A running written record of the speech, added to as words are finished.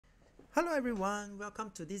Hello everyone,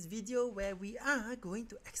 welcome to this video where we are going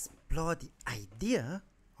to explore the idea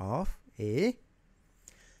of a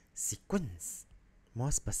sequence.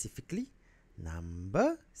 More specifically,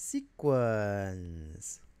 number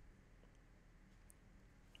sequence.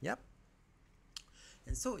 Yep.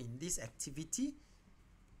 And so in this activity,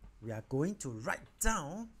 we are going to write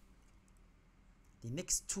down the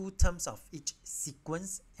next two terms of each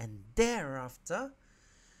sequence and thereafter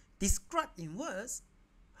describe in words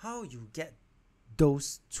how you get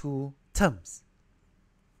those two terms.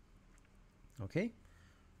 Okay,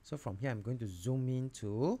 so from here I'm going to zoom in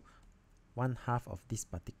to one half of this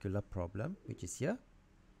particular problem, which is here.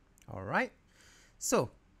 Alright, so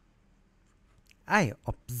I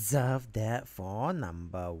observe that for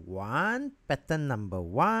number one, pattern number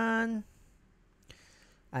one,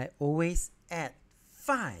 I always add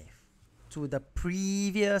 5 to the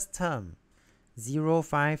previous term. 0,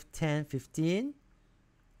 5, 10, 15,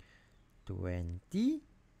 20,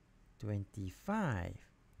 25.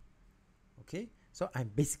 Okay, so I'm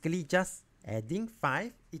basically just adding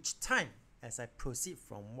 5 each time as I proceed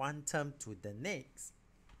from one term to the next.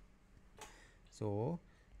 So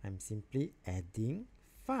I'm simply adding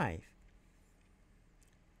 5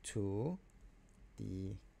 to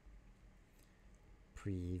the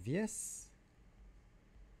previous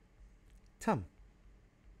term.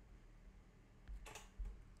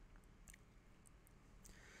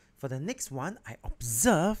 For the next one, I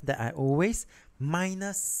observe that I always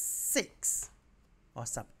minus 6 or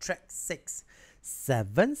subtract 6.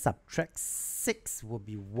 7 subtract 6 will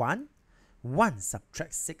be 1. 1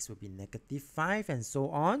 subtract 6 will be negative 5 and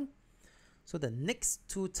so on. So the next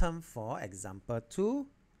two terms for example 2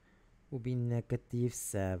 will be negative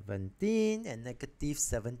 17 and negative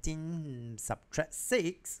 17 subtract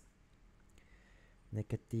 6,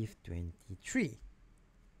 negative 23.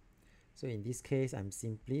 So in this case, I'm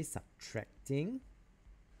simply subtracting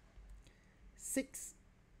 6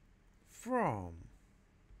 from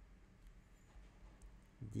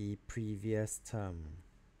the previous term.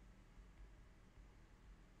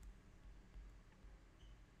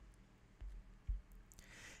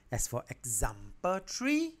 As for example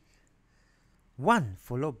 3, 1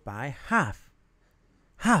 followed by half,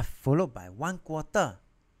 half followed by 1/4.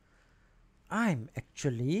 I'm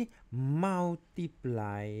actually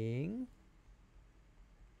multiplying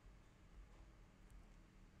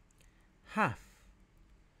half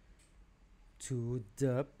to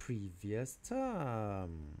the previous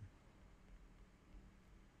term.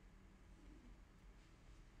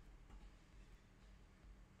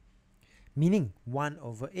 Meaning 1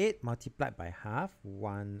 over 8 multiplied by half,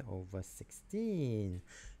 1 over 16.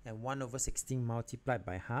 And 1 over 16 multiplied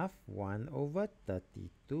by half, 1 over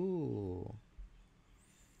 32.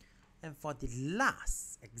 And for the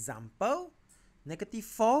last example, negative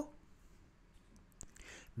 4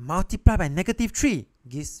 multiplied by negative 3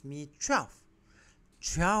 gives me 12.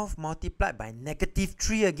 12 multiplied by negative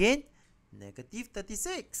 3 again, negative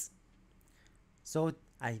 36. So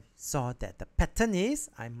I saw that the pattern is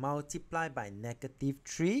I multiply by negative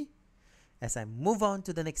 3 as I move on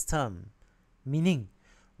to the next term. Meaning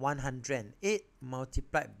 108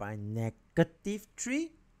 multiplied by negative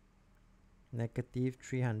 3, negative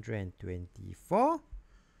 324.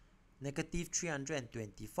 Negative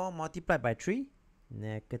 324 multiplied by 3,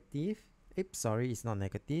 negative, sorry, it's not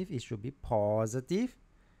negative, it should be positive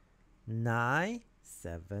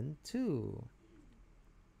 972.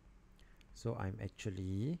 So I'm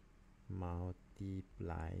actually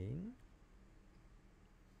multiplying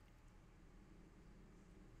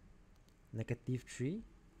negative 3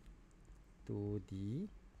 to the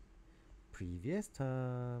previous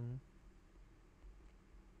term.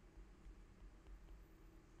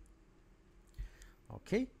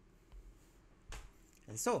 Okay,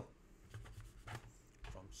 and so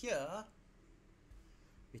from here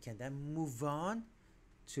we can then move on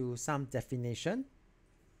to some definition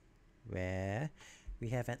where we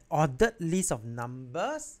have an ordered list of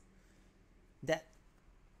numbers that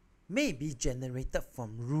may be generated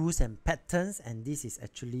from rules and patterns, and this is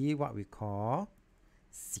actually what we call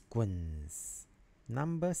sequence,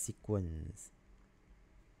 number sequence.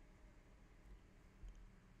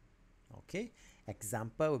 Okay,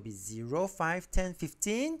 example will be 0, 5, 10,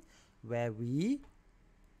 15, where we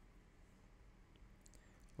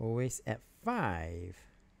always add 5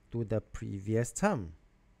 to the previous term,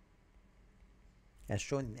 as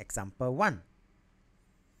shown in example 1.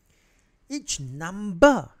 Each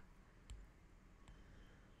number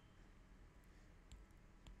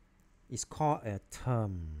is called a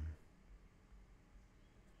term.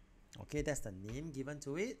 Okay, that's the name given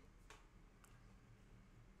to it.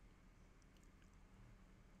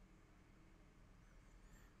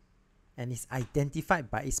 and it's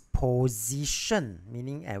identified by its position,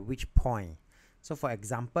 meaning at which point. So for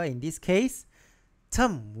example, in this case,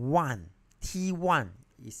 term 1, T1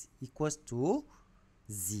 is equals to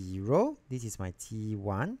 0. This is my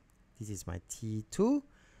T1. This is my T2,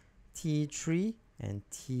 T3, and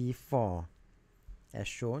T4 as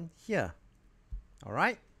shown here.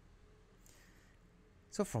 Alright.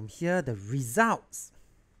 So from here, the results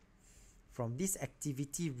from this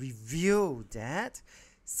activity reveal that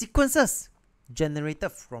sequences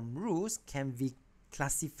generated from rules can be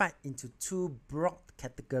classified into two broad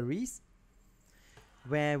categories,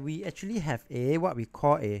 where we actually have what we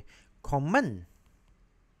call a common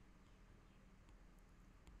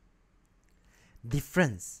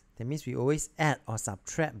difference. That means we always add or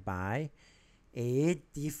subtract by a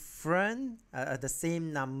different, the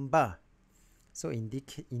same number. So in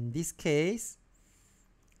this case,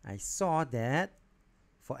 I saw that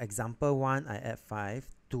for example 1, I add 5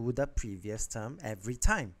 to the previous term every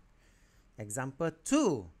time. Example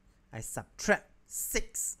 2, I subtract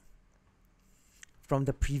 6 from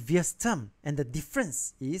the previous term, and the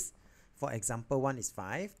difference is, for example 1 is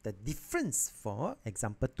 5, the difference for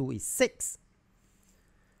example 2 is 6.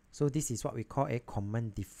 So this is what we call a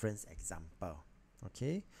common difference example.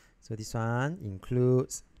 Okay, so this one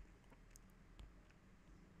includes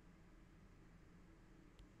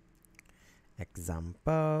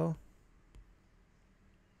example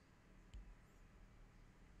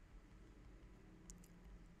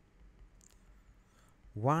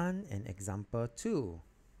 1 and example 2.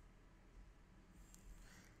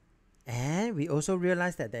 And we also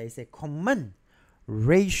realize that there is a common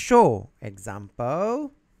ratio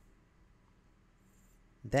example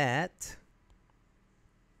that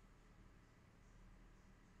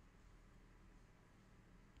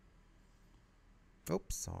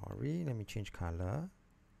oops, sorry, let me change color.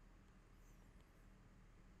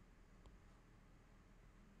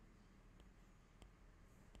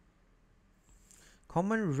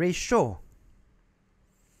 Common ratio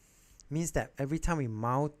means that every time we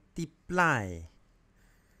multiply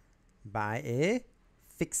by a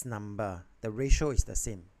fixed number, the ratio is the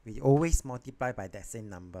same. We always multiply by that same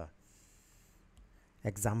number.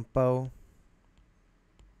 Example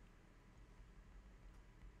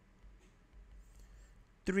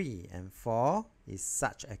 3 and 4 is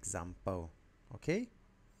such example. Okay.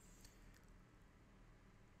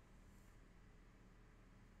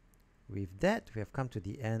 With that, we have come to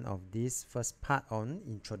the end of this first part on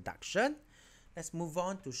introduction. Let's move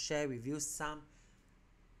on to share with you some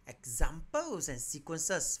examples and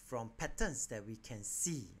sequences from patterns that we can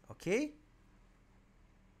see. Okay.